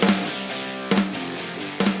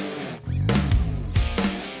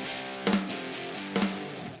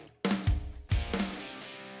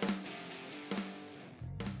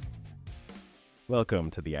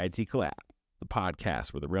Welcome to the IT Collab, the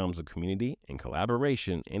podcast where the realms of community and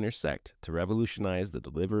collaboration intersect to revolutionize the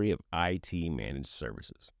delivery of IT managed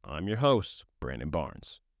services. I'm your host, Brandon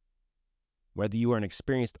Barnes. Whether you are an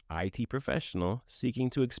experienced IT professional seeking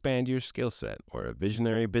to expand your skill set or a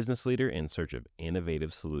visionary business leader in search of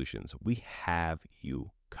innovative solutions, we have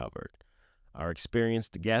you covered. Our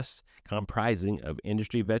experienced guests, comprising of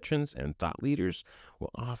industry veterans and thought leaders,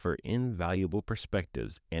 will offer invaluable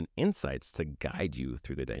perspectives and insights to guide you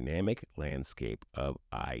through the dynamic landscape of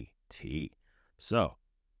IT. So,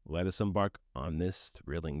 let us embark on this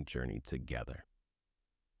thrilling journey together.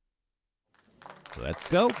 Let's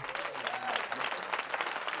go.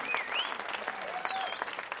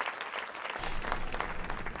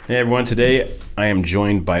 Hey everyone, today I am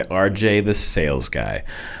joined by RJ, the sales guy.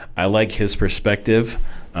 I like his perspective.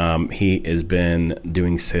 He has been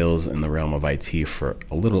doing sales in the realm of IT for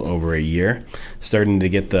a little over a year, starting to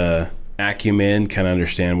get the acumen, kind of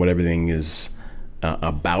understand what everything is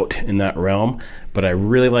about in that realm. But I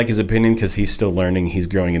really like his opinion because he's still learning. He's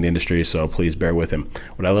growing in the industry, so please bear with him.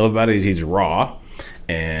 What I love about it is he's raw,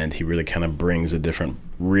 and he really kind of brings a different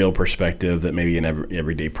real perspective that maybe an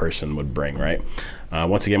everyday person would bring, right?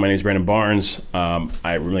 Once again, my name is Brandon Barnes. I'm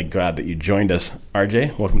really glad that you joined us.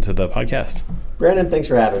 RJ, welcome to the podcast. Brandon, thanks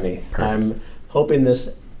for having me. Perfect. I'm hoping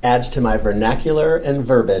this adds to my vernacular and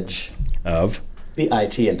verbiage Of? the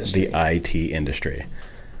IT industry. The IT industry.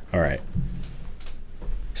 All right.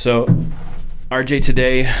 So, RJ,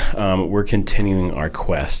 today we're continuing our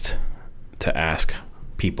quest to ask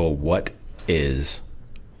people, what is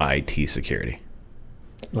IT security?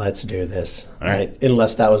 Let's do this. All right.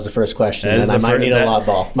 Unless that was the first question, That is then I the might need a lob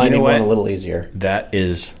ball. Might you know need one what? a little easier. That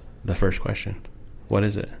is the first question. What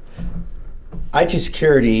is it? IT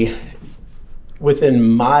security, within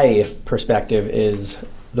my perspective, is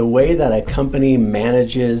the way that a company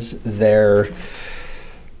manages their,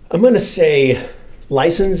 I'm going to say,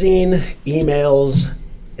 licensing, emails,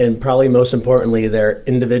 and probably most importantly, their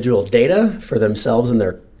individual data for themselves and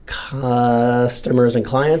their customers and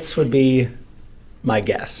clients would be my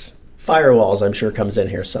guess. Firewalls, I'm sure, comes in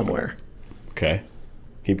here somewhere. Okay.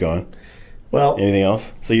 Keep going. Well, Anything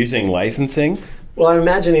else? So you're saying licensing? Well, I'm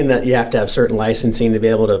imagining that you have to have certain licensing to be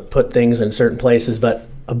able to put things in certain places, but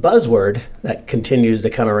a buzzword that continues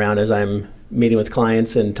to come around as I'm meeting with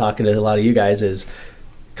clients and talking to a lot of you guys is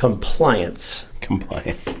compliance.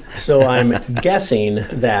 Compliance. So I'm guessing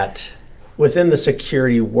that within the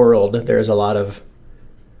security world, there's a lot of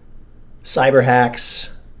cyber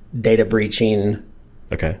hacks, data breaching,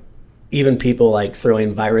 Okay. even people like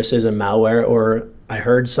throwing viruses and malware, or I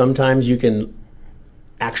heard sometimes you can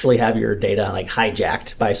actually have your data like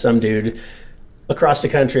hijacked by some dude across the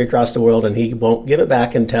country, across the world, and he won't give it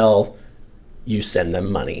back until you send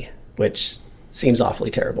them money, which seems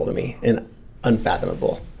awfully terrible to me and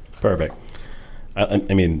unfathomable. Perfect. I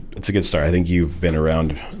mean, it's a good start. I think you've been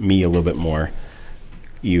around me a little bit more.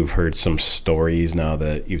 You've heard some stories now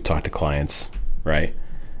that you've talked to clients, right?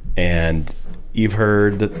 And you've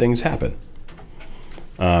heard that things happen.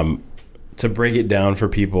 To break it down for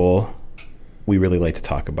people, we really like to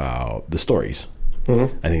talk about the stories.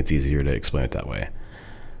 Mm-hmm. I think it's easier to explain it that way.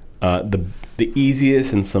 The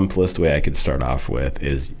easiest and simplest way I could start off with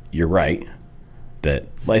is, you're right that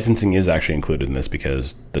licensing is actually included in this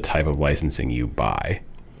because the type of licensing you buy.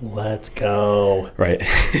 Let's go. Right.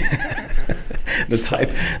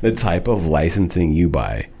 The type of licensing you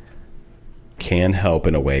buy can help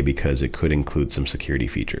in a way because it could include some security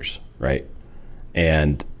features, right?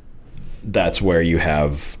 And that's where you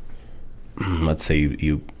have, let's say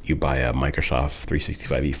you buy a Microsoft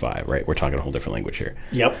 365 E5, right? We're talking a whole different language here.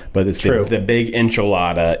 Yep. But it's true. the big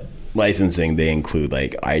enchilada licensing. They include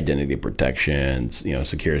like identity protections,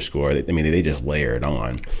 secure score. They just layer it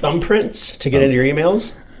on. Thumbprints to get into your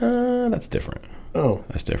emails? That's different. Oh.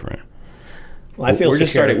 That's different. Well, I feel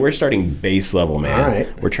we're starting base level, man. All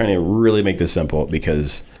right. We're trying to really make this simple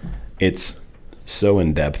because it's so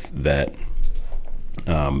in depth that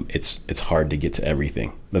it's hard to get to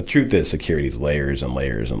everything. The truth is, security is layers and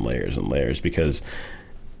layers and layers and layers, because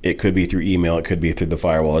it could be through email, it could be through the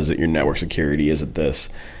firewall. Is it your network security? Is it this?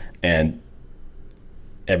 And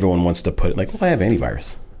everyone wants to put like, well, I have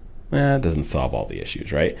antivirus. It doesn't solve all the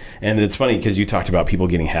issues, right? And it's funny because you talked about people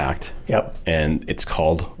getting hacked. Yep. And it's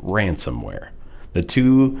called ransomware. The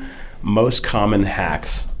two most common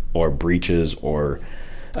hacks or breaches or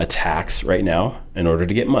attacks right now in order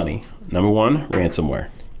to get money. Number one, ransomware.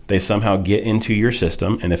 They somehow get into your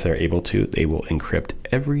system, and if they're able to, they will encrypt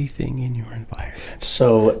everything in your environment.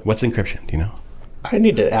 So what's encryption? Do you know? I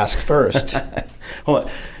need to ask first. Hold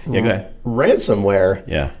on. Yeah, go ahead. Ransomware.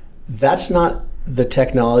 Yeah. That's not the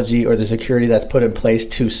technology or the security that's put in place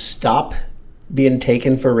to stop being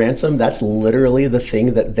taken for ransom, that's literally the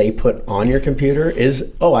thing that they put on your computer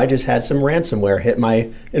is, oh, I just had some ransomware hit my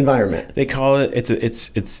environment. They call it,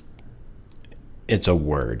 it's a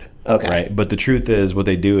word. Okay. Right? But the truth is what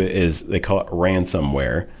they do is they call it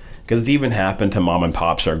ransomware, because it's even happened to mom and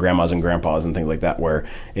pops or grandmas and grandpas and things like that, where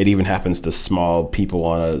it even happens to small people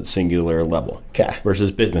on a singular level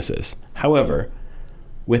versus businesses. However,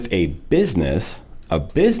 with a business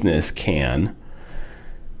can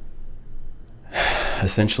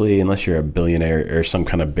essentially, unless you're a billionaire or some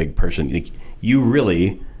kind of big person, you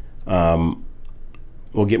really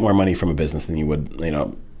will get more money from a business than you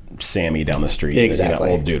would, Sammy down the street. Exactly.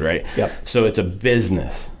 That old dude, right? Yep. So it's a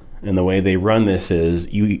business. And the way they run this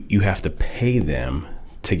is you have to pay them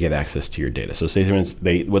to get access to your data. So say, for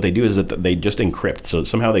instance, what they do is that they just encrypt. So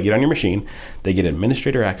somehow they get on your machine, they get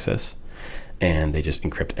administrator access, and they just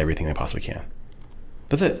encrypt everything they possibly can.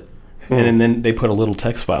 That's it. And then they put a little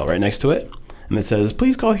text file right next to it, and it says,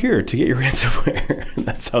 please call here to get your ransomware.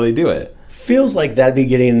 That's how they do it. Feels like that'd be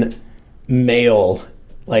getting mail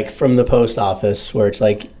like from the post office where it's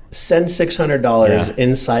like, send $600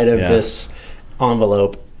 inside of this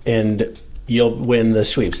envelope and you'll win the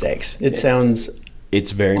sweepstakes. It sounds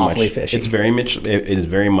awfully fishy. It is very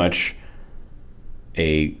much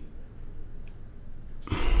it's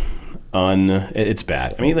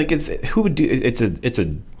bad. I mean, like it's a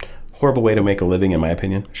horrible way to make a living, in my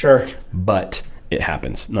opinion. Sure. But it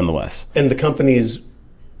happens nonetheless. And the companies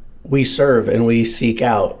we serve and we seek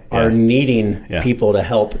out are needing people to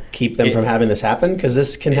help keep them from having this happen, because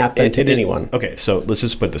this can happen to anyone. Okay, so let's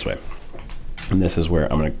just put it this way. And this is where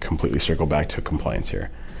I'm going to completely circle back to compliance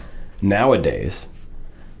here. Nowadays,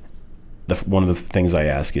 one of the things I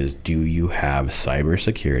ask is, do you have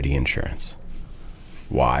cybersecurity insurance?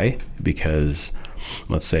 Why? Because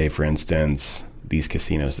let's say, for instance, these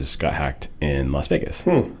casinos just got hacked in Las Vegas.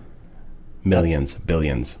 Millions,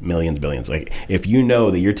 billions. Like, if you know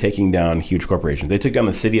that you're taking down huge corporations, they took down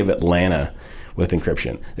the city of Atlanta with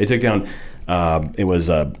encryption. They took down, it was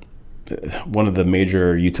one of the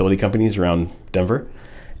major utility companies around Denver.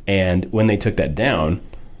 And when they took that down,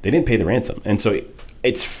 they didn't pay the ransom. And so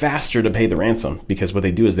it's faster to pay the ransom, because what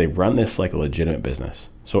they do is they run this like a legitimate business.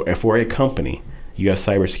 So if we're a company, you have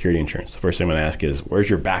cybersecurity insurance. The first thing I'm going to ask is, where's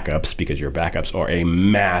your backups? Because your backups are a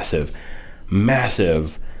massive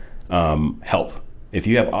help. If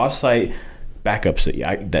you have offsite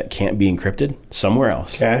backups that can't be encrypted somewhere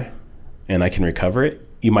else, and I can recover it,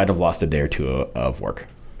 you might have lost a day or two of work.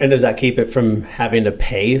 And does that keep it from having to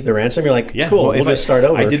pay the ransom? You're like, cool, we'll just start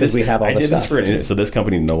over because we have all this stuff. So this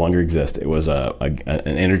company no longer exists. It was an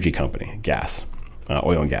energy company,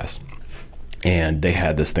 oil and gas. And they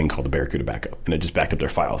had this thing called the Barracuda backup, and it just backed up their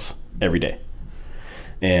files every day.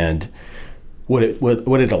 And what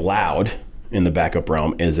it allowed in the backup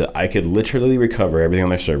realm is that I could literally recover everything on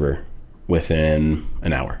their server within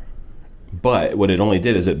an hour. But what it only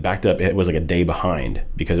did is it backed up. It was like a day behind,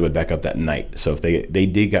 because it would back up that night. So if they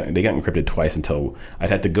got encrypted twice, until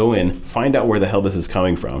I'd have to go in, find out where the hell this is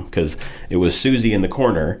coming from, because it was Susie in the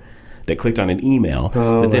corner that clicked on an email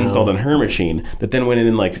that then installed on her machine, that then went in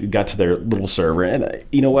and got to their little server. And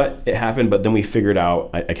you know what? It happened, but then we figured out,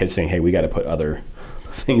 I kept saying, hey, we got to put other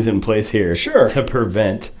things in place here to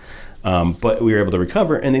prevent. But we were able to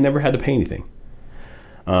recover, and they never had to pay anything.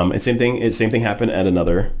 And same thing happened at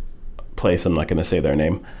another place, I'm not going to say their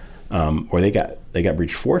name, where they got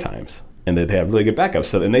breached 4 times, and they have really good backups.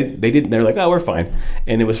 So then they're like, oh, we're fine.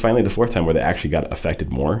 And it was finally the 4th time where they actually got affected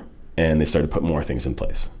more, and they started to put more things in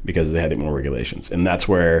place because they had more regulations. And that's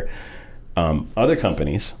where other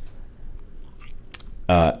companies,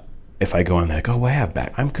 if I go on, they're like, oh,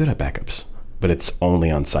 I'm good at backups. But it's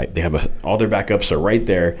only on site. They have all their backups are right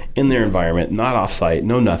there in their environment, not off site,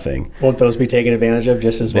 no nothing. Won't those be taken advantage of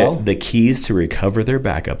just as well? The keys to recover their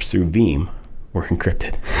backups through Veeam were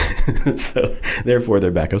encrypted. So therefore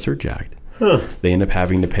their backups were jacked. They end up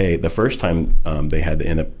having to pay. The first time they had to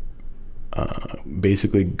end up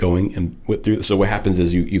basically going and through. So what happens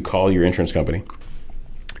is you call your insurance company,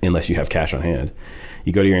 unless you have cash on hand.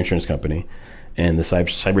 You go to your insurance company, and the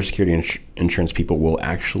cybersecurity insurance people will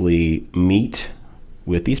actually meet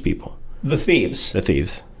with these people. The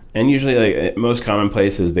thieves. And usually, like most common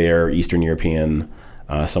places, they are Eastern European,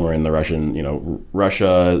 somewhere in the Russian,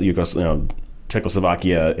 Russia,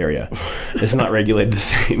 Czechoslovakia area. It's not regulated the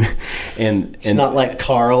same. And it's not like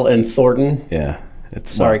Carl and Thornton. Yeah.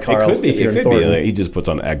 Sorry, Carl. It could be. Like, he just puts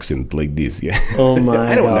on an accent like this. Yeah. Oh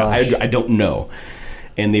my gosh. I don't know.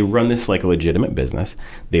 And they run this like a legitimate business.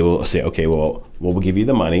 They will say, okay, well, we'll give you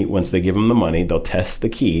the money. Once they give them the money, they'll test the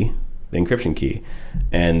key the encryption key,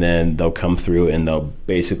 and then they'll come through and they'll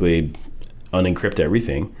basically unencrypt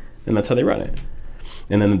everything, and that's how they run it.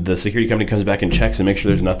 And then the security company comes back and checks and makes sure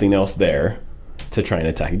there's nothing else there to try and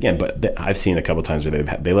attack again. But I've seen a couple times where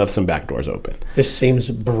they left some back doors open. This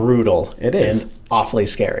seems brutal. It is. And awfully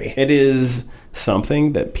scary. It is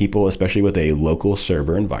something that people, especially with a local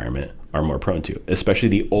server environment, are more prone to. Especially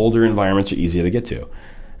the older environments are easier to get to.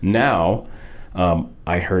 Now,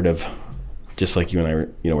 I heard of, just like you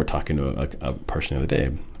and I were talking to a person the other day,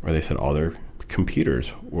 where they said all their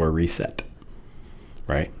computers were reset,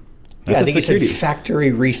 right? That's I think you said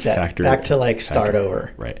factory reset, back to like start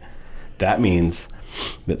over. Right. That means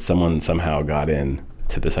that someone somehow got in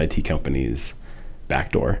to this IT company's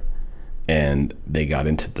backdoor, and they got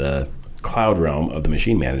into the cloud realm of the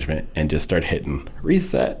machine management and just start hitting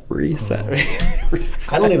reset.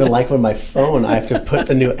 I don't even like when my phone, I have to put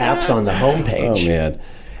the new apps on the home page. Oh man.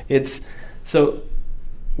 So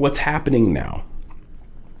what's happening now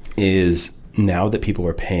is, now that people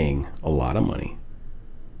are paying a lot of money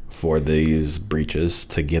for these breaches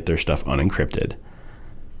to get their stuff unencrypted,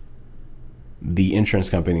 the insurance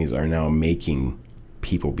companies are now making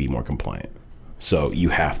people be more compliant. So you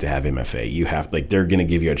have to have MFA. They're going to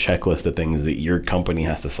give you a checklist of things that your company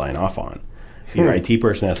has to sign off on. Your IT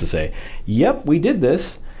person has to say, yep, we did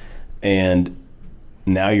this. And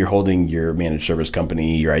now you're holding your managed service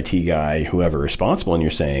company, your IT guy, whoever responsible, and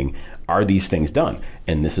you're saying, are these things done?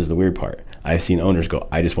 And this is the weird part. I've seen owners go,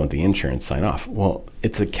 I just want the insurance sign off. Well,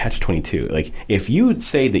 it's a catch-22. Like, if you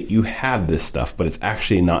say that you have this stuff, but it's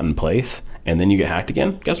actually not in place, and then you get hacked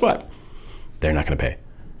again, guess what? They're not going to pay.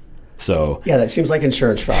 So yeah, that seems like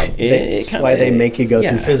insurance fraud. That's why they make you go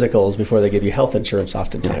through physicals before they give you health insurance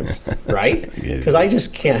oftentimes, right? Because I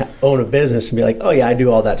just can't own a business and be like, oh yeah, I do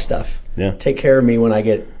all that stuff. Yeah. Take care of me when I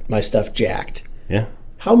get my stuff jacked. Yeah.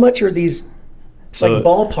 How much are these, like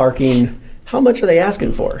ballparking, how much are they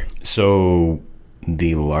asking for? So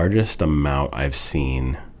the largest amount I've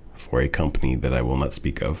seen for a company that I will not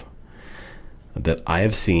speak of, that I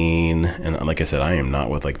have seen, and like I said, I am not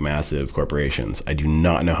with like massive corporations. I do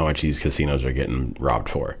not know how much these casinos are getting robbed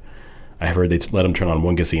for. I've heard they let them turn on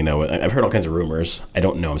one casino. I've heard all kinds of rumors. I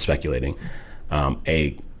don't know. I'm speculating.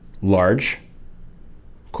 A large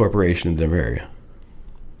corporation in the Denver area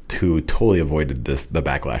who totally avoided the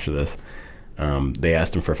backlash of this. They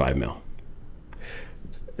asked him for $5 million.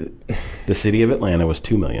 The city of Atlanta was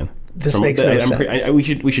 $2 million. This makes no sense.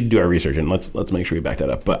 We should do our research, and let's make sure we back that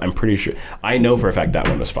up. But I'm pretty sure, I know for a fact that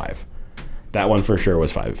one was $5 million. That one for sure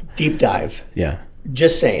was $5 million. Deep dive. Yeah.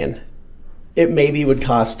 Just saying, it maybe would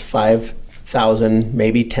cost $5,000,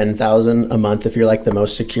 maybe $10,000 a month if you're like the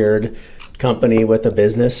most secured company with a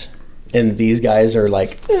business, and these guys are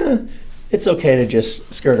like, it's okay to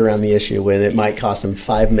just skirt around the issue when it might cost them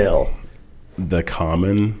 $5 million. The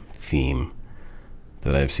common theme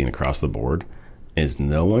that I've seen across the board is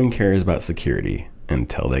no one cares about security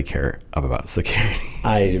until they care about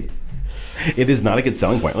security. It is not a good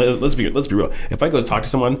selling point. Let's be real. If I go talk to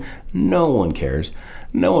someone, no one cares.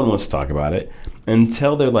 No one wants to talk about it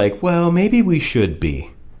until they're like, well, maybe we should be.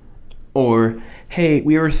 Or, hey,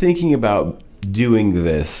 we were thinking about doing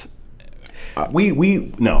this.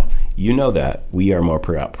 No. You know that we are more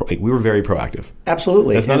we were very proactive.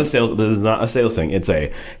 Absolutely. This is not a sales thing. It's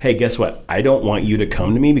a, hey, guess what? I don't want you to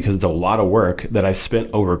come to me because it's a lot of work that I've spent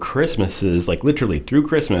over Christmases, like literally through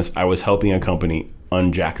Christmas, I was helping a company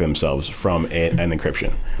unjack themselves from an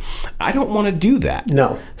encryption. I don't want to do that.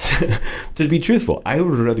 No. To be truthful, I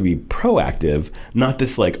would rather be proactive, not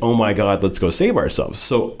this like, oh my God, let's go save ourselves.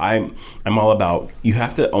 So I'm all about, you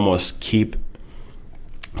have to almost keep,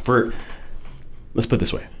 let's put it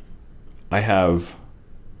this way. I have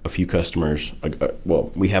a few customers,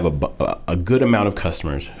 we have a good amount of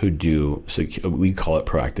customers who do, we call it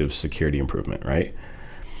proactive security improvement, right?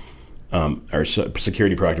 Or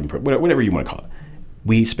security proactive improvement, whatever you want to call it.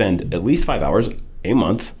 We spend at least 5 hours a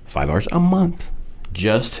month,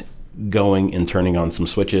 just going and turning on some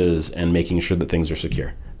switches and making sure that things are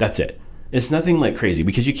secure. That's it. It's nothing like crazy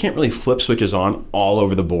because you can't really flip switches on all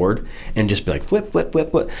over the board and just be like flip,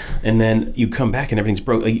 and then you come back and everything's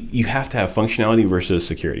broke. Like, you have to have functionality versus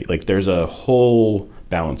security. Like, there's a whole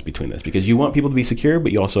balance between this because you want people to be secure,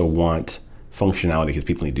 but you also want functionality because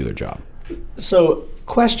people need to do their job. So,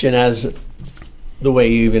 question, as the way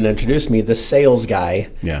you even introduced me, the sales guy.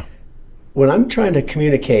 Yeah. When I'm trying to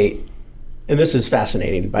communicate, and this is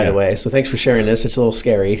fascinating, by the way, so thanks for sharing this. It's a little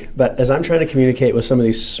scary. But as I'm trying to communicate with some of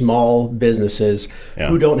these small businesses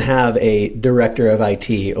who don't have a director of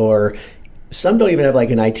IT, or some don't even have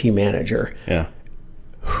like an IT manager,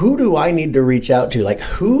 who do I need to reach out to? Like,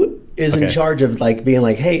 who is in charge of like being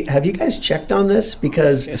like, hey, have you guys checked on this?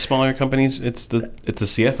 Because smaller companies, it's the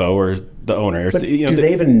CFO or the owner. But do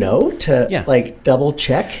they even know to like double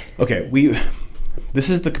check? Okay, this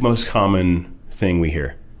is the most common thing we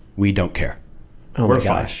hear. We don't care. Oh We're my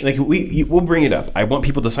gosh! Fine. Like we'll bring it up. I want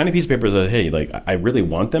people to sign a piece of paper that says, hey, like I really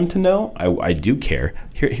want them to know. I do care.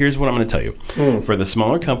 Here's what I'm going to tell you. For the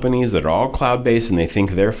smaller companies that are all cloud based and they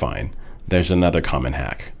think they're fine, there's another common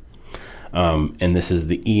hack. And this is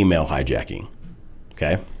the email hijacking,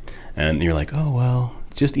 okay? And you're like, oh, well,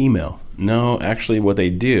 it's just email. No, actually what they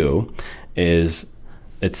do is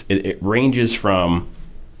it ranges from,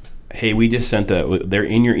 hey, we just sent they're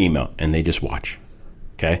in your email, and they just watch,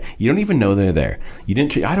 okay? You don't even know they're there.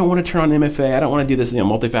 I don't want to turn on MFA. I don't want to do this,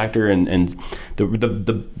 multi-factor. And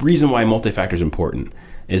the reason why multi-factor is important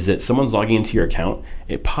is that someone's logging into your account,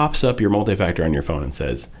 it pops up your multi-factor on your phone and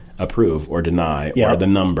says, approve or deny or the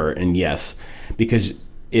number and yes, because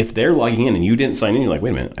if they're logging in and you didn't sign in, you're like,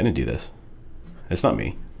 wait a minute, I didn't do this. It's not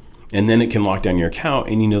me. And then it can lock down your account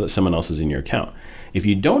and you know that someone else is in your account. If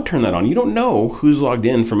you don't turn that on, you don't know who's logged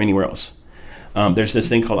in from anywhere else. There's this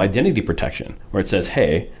thing called identity protection where it says,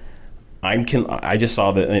 hey, I just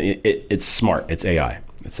saw that it's smart. It's AI.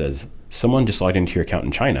 It says someone just logged into your account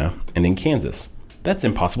in China and in Kansas. That's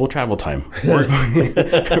impossible travel time,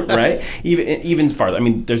 right? Even farther. I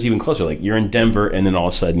mean, there's even closer. Like you're in Denver, and then all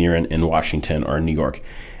of a sudden you're in Washington or New York.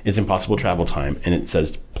 It's impossible travel time, and it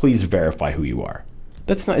says, please verify who you are.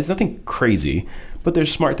 It's nothing crazy, but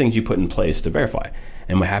there's smart things you put in place to verify.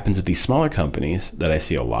 And what happens with these smaller companies that I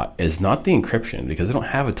see a lot is not the encryption, because they don't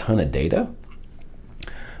have a ton of data.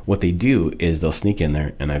 What they do is they'll sneak in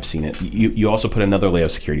there, and I've seen it. You also put another layer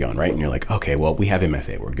of security on, right? And you're like, okay, well, we have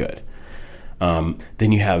MFA, we're good.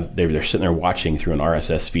 Then you have, they're sitting there watching through an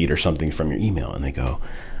RSS feed or something from your email, and they go,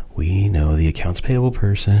 we know the accounts payable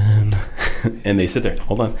person. And they sit there,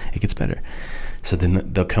 hold on, it gets better. So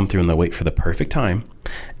then they'll come through and they'll wait for the perfect time,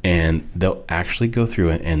 and they'll actually go through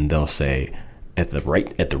it and they'll say, at the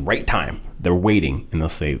right time, they're waiting, and they'll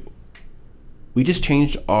say, we just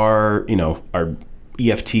changed our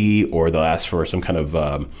EFT, or they'll ask for some kind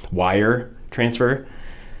of wire transfer,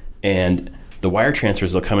 and the wire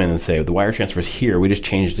transfers, they'll come in and say, the wire transfer's here, we just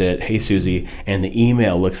changed it, hey Susie, and the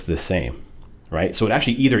email looks the same, right? So it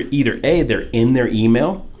actually either A, they're in their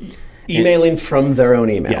email. Emailing from their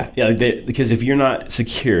own email. Yeah, because if you're not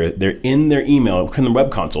secure, they're in their email from the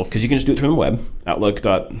web console, because you can just do it through the web,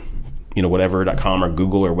 outlook.whatever.com or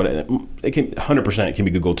Google or whatever. It can 100%, it can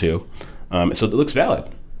be Google too. So it looks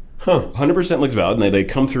valid. 100% looks valid, and they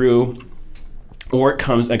come through, or it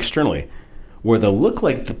comes externally, where they'll look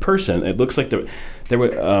like the person. It looks like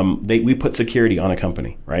we put security on a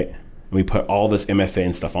company, right? And we put all this MFA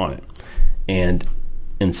and stuff on it. And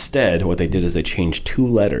instead, what they did is they changed two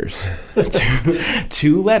letters,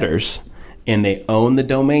 and they own the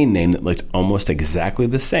domain name that looked almost exactly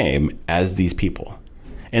the same as these people.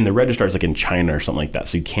 And the registrar is like in China or something like that,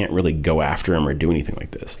 so you can't really go after them or do anything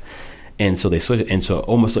like this. And so they switch it, and so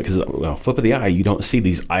almost like, because flip of the eye, you don't see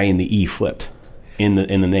these I and the E flipped in the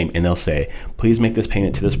name, and they'll say, please make this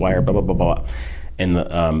payment to this wire, blah blah blah blah.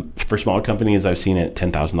 And for smaller companies, I've seen it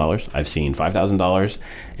 $10,000. I've seen $5,000,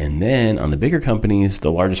 and then on the bigger companies,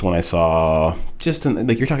 the largest one I saw,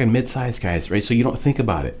 like you're talking mid-sized guys, right? So you don't think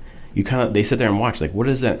about it. They sit there and watch, like, what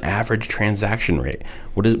is an average transaction rate?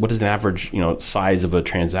 What is an average size of a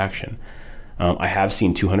transaction? I have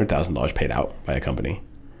seen $200,000 paid out by a company.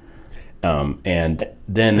 And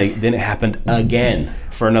then it happened again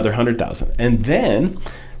for another 100,000, and then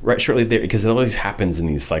right shortly there, because it always happens in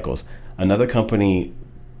these cycles, another company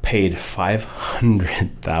paid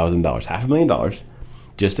 $500,000, $500,000,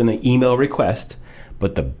 just in an email request,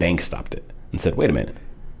 but the bank stopped it and said, wait a minute,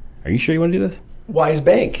 are you sure you want to do this? Wise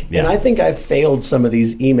bank. Yeah. And I think I've failed some of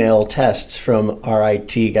these email tests from our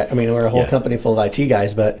IT guy. I mean, we're a whole company full of IT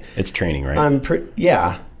guys, but it's training, right?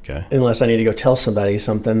 Okay. Unless I need to go tell somebody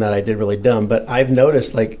something that I did really dumb. But I've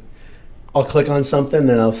noticed, like, I'll click on something,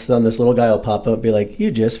 then all of a sudden this little guy will pop up and be like, you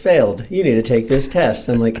just failed. You need to take this test.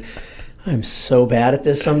 And I'm like, I'm so bad at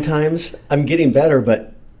this sometimes. I'm getting better,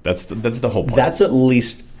 but that's the whole point. That's at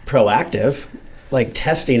least proactive, like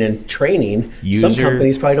testing and training. Some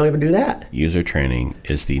companies probably don't even do that. User training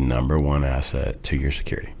is the number one asset to your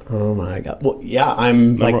security. Oh my God. Well, yeah,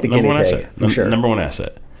 I'm like the guinea pig. I'm sure. Number one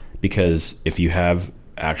asset. Because if you have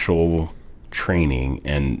actual training,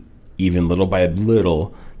 and even little by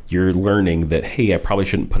little, you're learning that, hey, I probably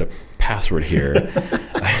shouldn't put a password here.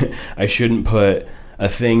 I shouldn't put a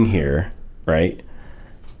thing here, right?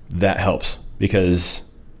 That helps, because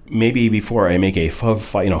maybe before I make a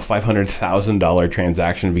 $500,000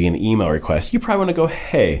 transaction via an email request, you probably want to go,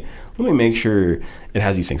 hey, let me make sure it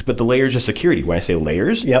has these things. But the layers of security, when I say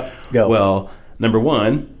layers, Yep, go. Well, number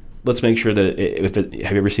one, let's make sure that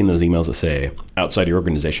have you ever seen those emails that say outside your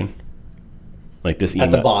organization? Like this email.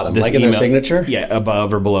 At the bottom, like in their signature? Yeah,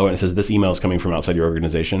 above or below, and it says this email is coming from outside your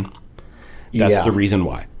organization. That's the reason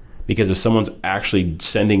why. Because if someone's actually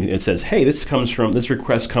sending, it says, hey, this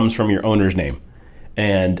request comes from your owner's name.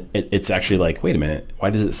 And it's actually like, wait a minute,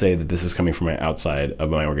 why does it say that this is coming from outside of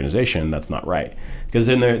my organization? That's not right. Because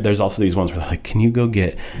then there's also these ones where they're like, can you go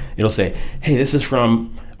get, it'll say, hey, this is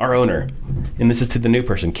from our owner, and this is to the new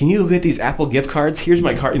person. Can you get these Apple gift cards? Here's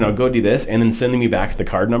my card, go do this, and then sending me back the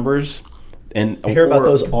card numbers. And I hear about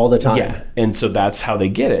those all the time. Yeah, and so that's how they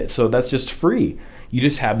get it. So that's just free. You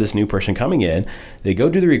just have this new person coming in, they go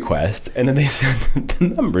do the request, and then they send the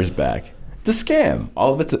numbers back. It's a scam.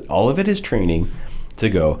 All of it is training to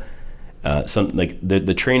go.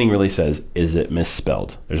 The training really says, is it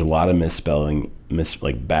misspelled? There's a lot of misspelling,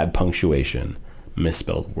 like bad punctuation,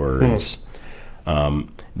 misspelled words.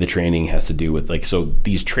 The training has to do with so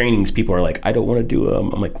these trainings, people are like, I don't want to do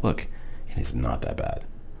them. I'm like, look, it is not that bad.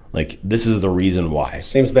 Like, this is the reason why.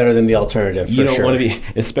 Seems better than the alternative, for You don't sure. want to be,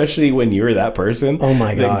 especially when you're that person. Oh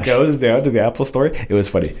my gosh. That goes down to the Apple store. It was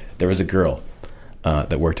funny. There was a girl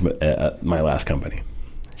that worked at my last company.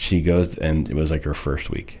 She goes, and it was like her first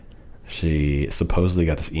week. She supposedly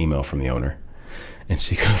got this email from the owner. And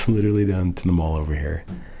she goes literally down to the mall over here.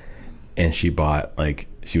 And she bought,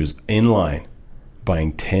 she was in line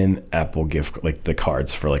buying 10 Apple gift, the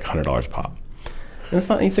cards for $100 pop. And it's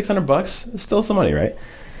not $600. It's still some money, right?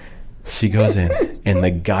 She goes in, and the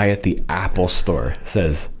guy at the Apple store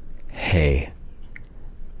says, hey,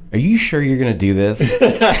 are you sure you're going to do this?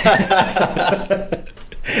 and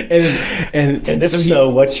if so,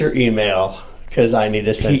 what's your email? Because I need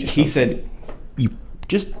to send you something. He said, you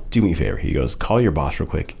just do me a favor. He goes, call your boss real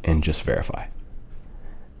quick and just verify.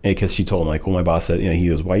 Because she told him, my boss said, he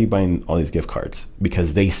goes, why are you buying all these gift cards?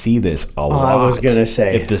 Because they see this a lot. I was going to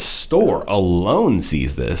say. If the store alone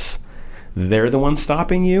sees this, they're the ones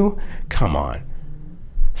stopping you? Come on.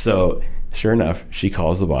 So, sure enough, she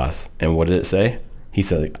calls the boss. And what did it say? He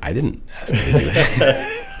said, I didn't ask you to do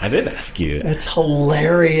that. I didn't ask you. That's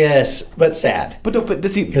hilarious, but sad. But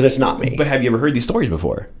this because it's not me. But have you ever heard these stories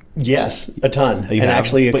before? Yes, a ton. You and have?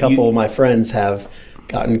 Actually, a couple of my friends have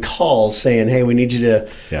gotten calls saying, hey, we need you to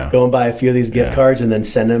go and buy a few of these gift cards and then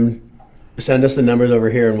send us the numbers over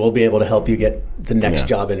here and we'll be able to help you get the next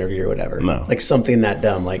job interview or whatever. No. Something that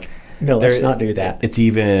dumb. No, let's not do that. It's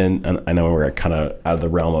even, and I know we're kind of out of the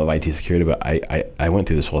realm of IT security, but I went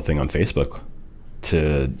through this whole thing on Facebook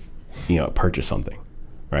to, purchase something,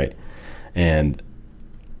 right? And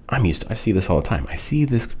I see this all the time. I see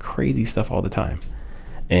this crazy stuff all the time.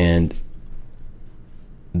 And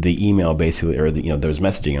the email basically, or there was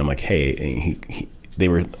messaging, and I'm like, hey, they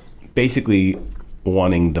were basically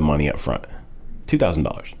wanting the money up front,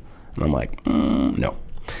 $2,000. And I'm like, no.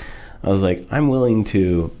 I was like, I'm willing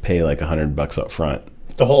to pay $100 up front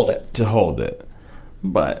to hold it.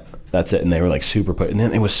 But that's it. And they were super put. And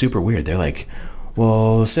then it was super weird. They're like,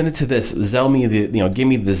 well, send it to this. Zelle me give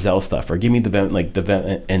me the Zelle stuff, or give me the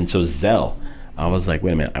Vent. And so Zelle, I was like,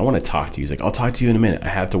 wait a minute, I want to talk to you. He's like, I'll talk to you in a minute. I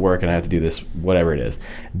have to work and I have to do this, whatever it is.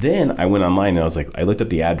 Then I went online and I looked up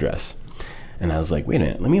the address. And I was like, wait a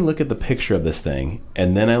minute, let me look at the picture of this thing.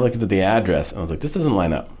 And then I looked at the address and I was like, this doesn't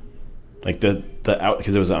line up.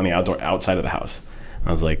 Because it was on the outside of the house. And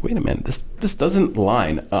I was like, wait a minute, this doesn't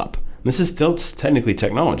line up. This is still technically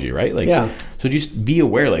technology, right? So just be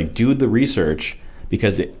aware, do the research,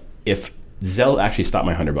 because if Zelle actually stopped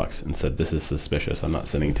my $100 and said, this is suspicious, I'm not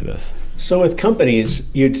sending to this. So with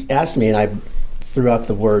companies, you'd asked me, and I threw out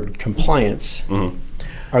the word compliance. Mm-hmm.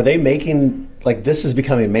 Are they making, this is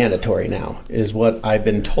becoming mandatory now, is what I've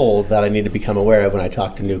been told that I need to become aware of when I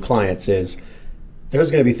talk to new clients, is there's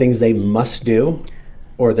going to be things they must do,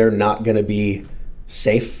 or they're not going to be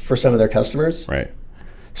safe for some of their customers. Right.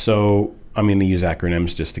 So, they use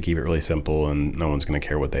acronyms just to keep it really simple, and no one's going to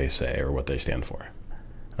care what they say or what they stand for.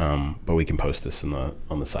 But we can post this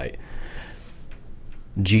on the site.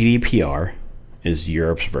 GDPR is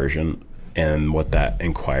Europe's version, and what that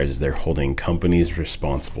inquires is they're holding companies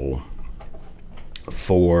responsible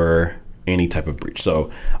for any type of breach. So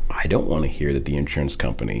I don't want to hear that the insurance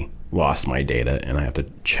company lost my data and I have to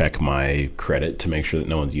check my credit to make sure that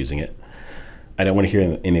no one's using it. I don't want to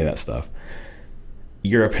hear any of that stuff.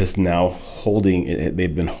 Europe is now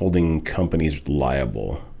they've been holding companies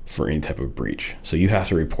liable for any type of breach. So you have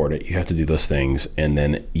to report it, you have to do those things, and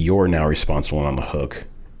then you're now responsible and on the hook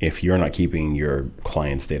if you're not keeping your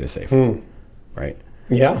client's data safe, right?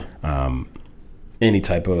 Yeah. Any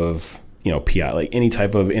type of, PI, like any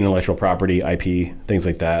type of intellectual property, IP, things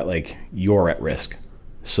like that, like you're at risk.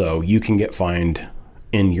 So you can get fined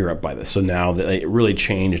in Europe by this. So now that it really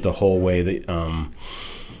changed the whole way that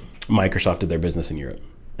Microsoft did their business in Europe.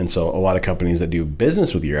 And so a lot of companies that do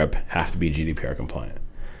business with Europe have to be GDPR compliant.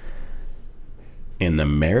 In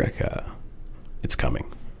America, it's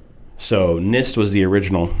coming. So NIST was the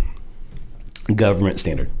original government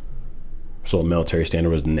standard. So a military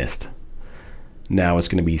standard was NIST. Now it's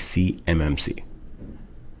going to be CMMC.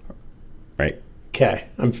 Right? Okay.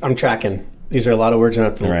 I'm tracking. These are a lot of words I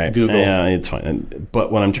have to Google. Yeah, it's fine.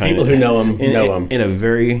 But what I'm trying People who know them know them. In a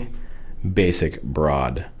very basic,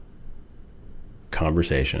 broad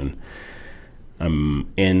conversation,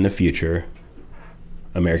 in the future,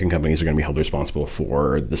 American companies are going to be held responsible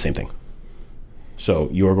for the same thing. So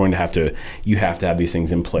you're going to have to have these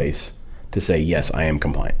things in place to say, yes, I am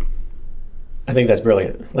compliant. I think that's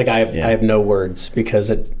brilliant. Like I have no words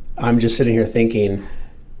because I'm just sitting here thinking,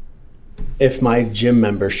 if my gym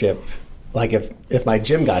membership, like if my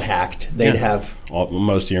gym got hacked, they'd have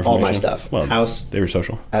most of your information. All my stuff. Well, house, they were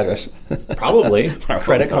social address, probably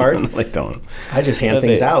credit card. Like don't. I just hand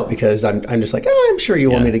things out because I'm just like, I'm sure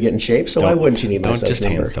you want me to get in shape, so why wouldn't you need my social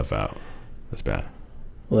number? Don't just hand stuff out. That's bad.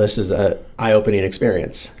 Well, this is an eye-opening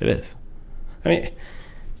experience. It is. I mean,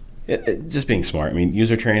 just being smart. I mean,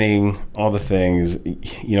 user training, all the things.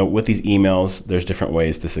 With these emails, there's different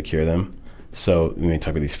ways to secure them. So we may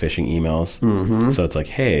talk about these phishing emails. Mm-hmm. So it's like,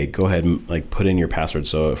 hey, go ahead and put in your password.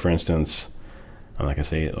 So for instance, I'm not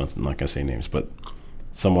gonna say names, but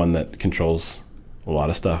someone that controls a lot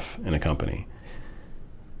of stuff in a company.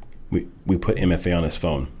 We put MFA on his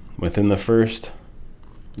phone. Within the first,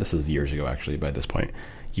 this is years ago actually. By this point,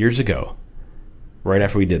 years ago, right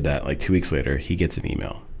after we did that, like 2 weeks later, he gets an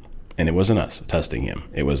email. And it wasn't us testing him.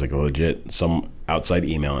 It was like a legit, some outside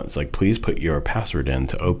email. It's like, please put your password in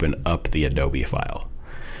to open up the Adobe file.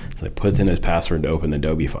 So he puts in his password to open the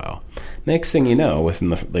Adobe file. Next thing you know,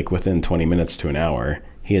 within 20 minutes to an hour,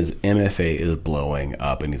 his MFA is blowing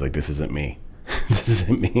up. And he's like, this isn't me. This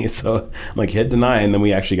isn't me. So I'm like, hit deny. And then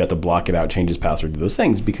we actually got to block it out, change his password to those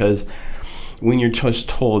things. Because when you're just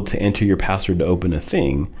told to enter your password to open a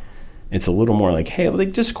thing, it's a little more like, hey,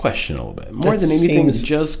 just question a little bit. More than anything,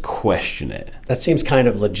 just question it. That seems kind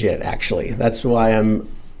of legit, actually. That's why I'm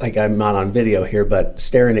not on video here, but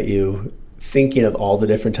staring at you, thinking of all the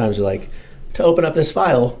different times you're like, to open up this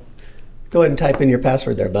file, go ahead and type in your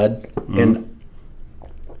password there, bud. Mm-hmm. And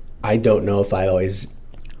I don't know if I always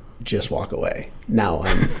just walk away. Now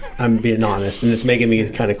I'm being honest, and it's making me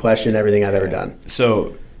kind of question everything I've ever done.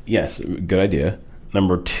 So, yes, good idea.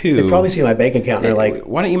 Number two, they probably see my bank account and they're like,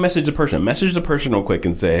 why don't you message the person? Message the person real quick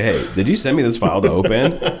and say, hey, did you send me this file to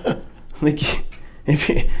open? If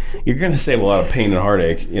you're going to save a lot of pain and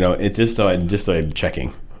heartache, it just started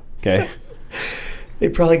checking. Okay. They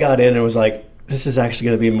probably got in and was like, this is actually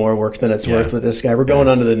going to be more work than it's worth with this guy. We're going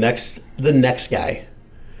on to the next guy.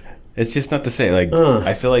 It's just not to say,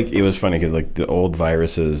 I feel like it was funny because the old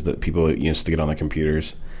viruses that people used to get on their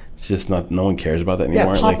computers, it's just not, no one cares about that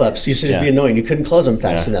anymore. Yeah, pop-ups used to just be annoying. You couldn't close them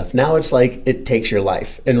fast enough. Now it's like it takes your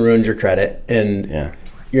life and ruins your credit and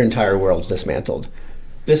your entire world's dismantled.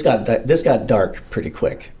 This got dark pretty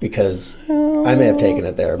quick because I may have taken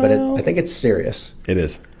it there, but I think it's serious. It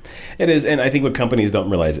is. And I think what companies don't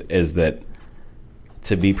realize is that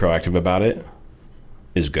to be proactive about it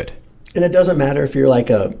is good. And it doesn't matter if you're like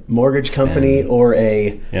a mortgage company or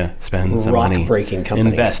a spend some money. Rock-breaking company.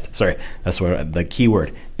 Invest. Sorry, that's what the key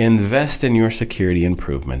word. Invest in your security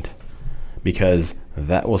improvement because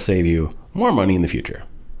that will save you more money in the future.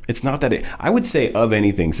 It's not that I would say of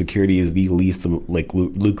anything, security is the least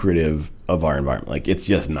lucrative of our environment. It's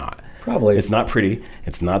just not. Probably. It's not pretty.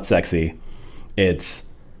 It's not sexy. It's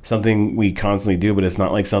something we constantly do, but it's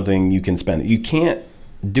not like something you can spend. You can't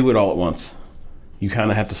do it all at once. You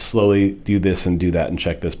kind of have to slowly do this and do that and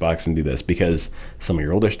check this box and do this because some of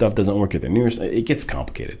your older stuff doesn't work with the newer stuff. It gets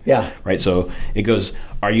complicated. Yeah. Right? So it goes,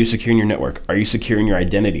 are you securing your network? Are you securing your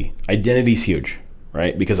identity? Identity is huge,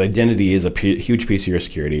 right? Because identity is a huge piece of your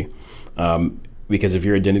security. Because if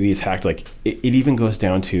your identity is hacked, it even goes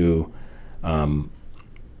down to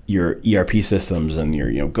your ERP systems and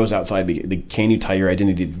your, goes outside. Can you tie your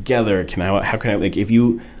identity together? How can I, if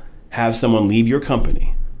you have someone leave your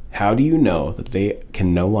company, how do you know that they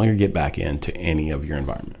can no longer get back into any of your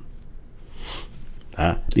environment?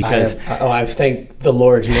 Because I thank the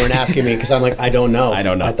Lord you weren't asking me because I'm like, I don't know. I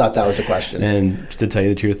thought that was a question. And to tell you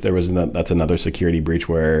the truth, that's another security breach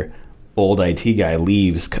where old IT guy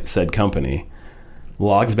leaves said company,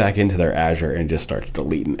 logs back into their Azure and just starts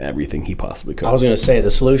deleting everything he possibly could. I was going to say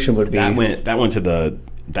the solution would be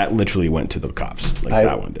that literally went to the cops.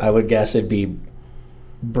 That one did. I would guess it'd be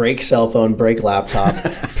break cell phone, break laptop,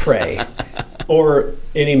 pray, or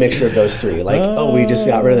any mixture of those three. We just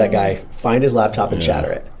got rid of that guy. Find his laptop and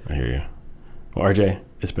shatter it. I hear you. Well, RJ,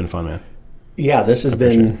 it's been fun, man. Yeah, this has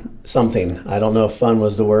been something. I don't know if fun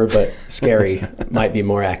was the word, but scary might be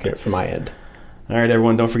more accurate from my end. All right,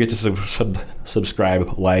 everyone, don't forget to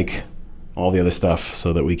subscribe, like, all the other stuff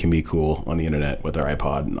so that we can be cool on the internet with our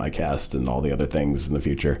iPod and iCast and all the other things in the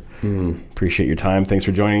future. Appreciate your time. Thanks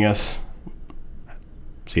for joining us.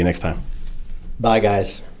 See you next time. Bye,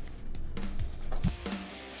 guys.